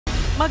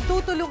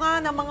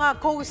Magtutulungan ang mga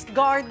Coast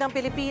Guard ng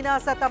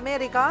Pilipinas at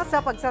Amerika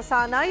sa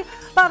pagsasanay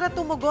para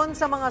tumugon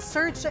sa mga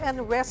search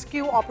and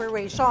rescue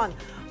operation.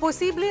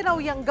 Posible raw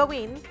yang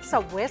gawin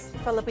sa West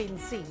Philippine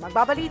Sea.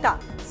 Magbabalita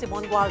si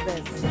Mon Gualvez.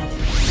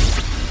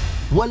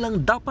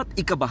 Walang dapat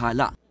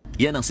ikabahala.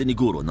 Yan ang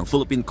siniguro ng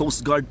Philippine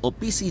Coast Guard o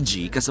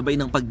PCG kasabay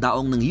ng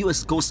pagdaong ng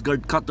US Coast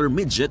Guard cutter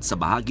Midget sa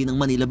bahagi ng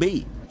Manila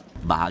Bay.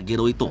 Bahagi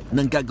raw ito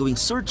ng gagawing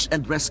search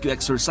and rescue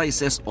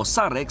exercises o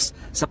SAREX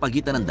sa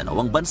pagitan ng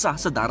dalawang bansa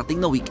sa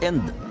darating na weekend.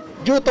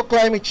 Due to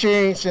climate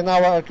change and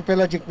our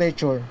archipelagic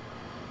nature,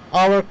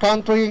 our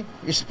country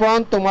is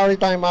prone to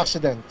maritime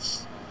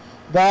accidents.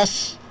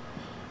 Thus,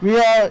 we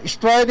are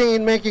striding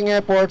in making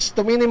efforts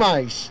to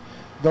minimize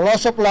the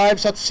loss of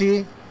lives at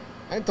sea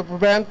and to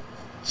prevent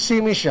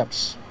sea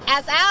mishaps.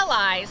 As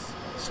allies,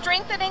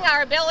 strengthening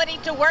our ability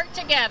to work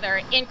together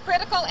in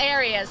critical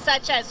areas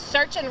such as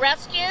search and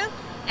rescue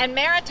and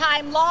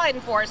maritime law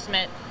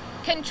enforcement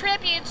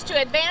contributes to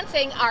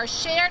advancing our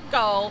shared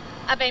goal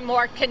of a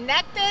more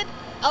connected,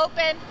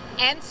 open,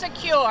 and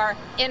secure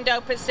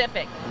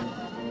Indo-Pacific.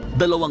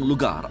 Dalawang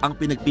lugar ang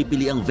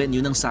pinagpipili ang venue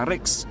ng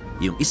SAREX.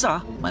 Yung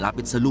isa,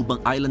 malapit sa Lubang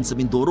Island sa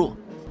Mindoro,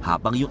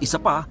 habang yung isa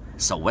pa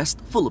sa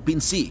West Philippine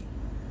Sea.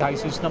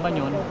 ISIS naman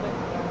yun.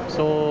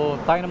 So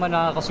tayo naman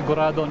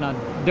nakakasigurado na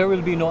there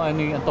will be no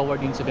any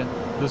untoward incident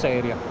doon sa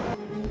area.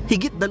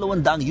 Higit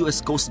 200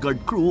 US Coast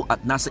Guard crew at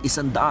nasa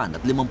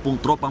 150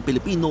 tropang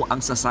Pilipino ang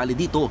sasali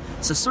dito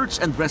sa search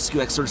and rescue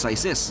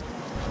exercises.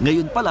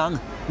 Ngayon pa lang,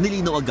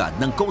 nilinaw agad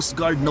ng Coast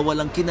Guard na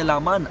walang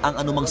kinalaman ang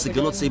anumang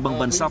sigalot sa ibang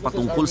bansa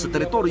patungkol sa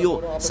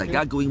teritoryo sa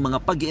gagawing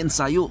mga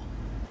pag-iensayo.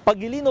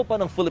 Pagilinaw pa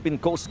ng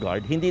Philippine Coast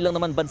Guard, hindi lang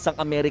naman bansang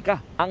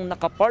Amerika ang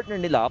nakapartner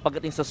nila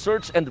pagdating sa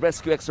search and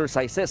rescue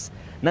exercises.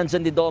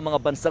 Nandyan din daw ang mga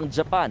bansang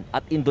Japan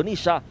at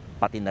Indonesia,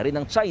 pati na rin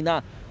ang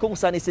China, kung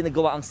saan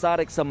isinagawa ang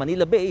SAREX sa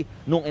Manila Bay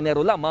noong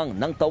Enero lamang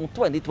ng taong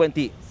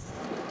 2020.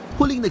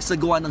 Huling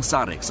nagsagawa ng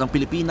SAREX ang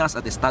Pilipinas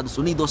at Estados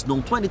Unidos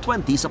noong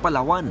 2020 sa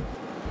Palawan.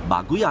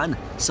 Bago yan,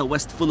 sa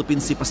West Philippine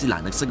Sea pa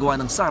sila nagsagawa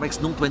ng SAREX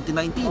noong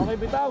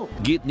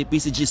 2019. Git ni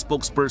PCG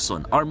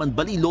spokesperson Armand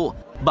Balilo,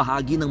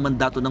 bahagi ng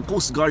mandato ng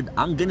Coast Guard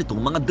ang ganitong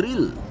mga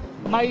drill.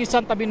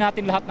 Maiisang tabi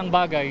natin lahat ng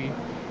bagay,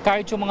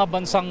 kahit yung mga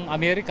bansang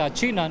Amerika,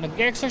 China,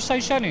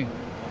 nag-exercise yan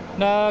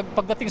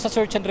pagdating sa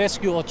search and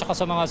rescue at saka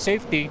sa mga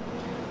safety,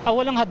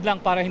 walang hadlang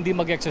para hindi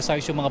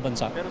mag-exercise yung mga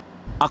bansa.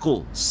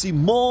 Ako, si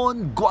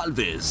Mon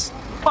Gualvez,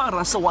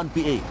 para sa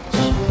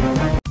 1PH.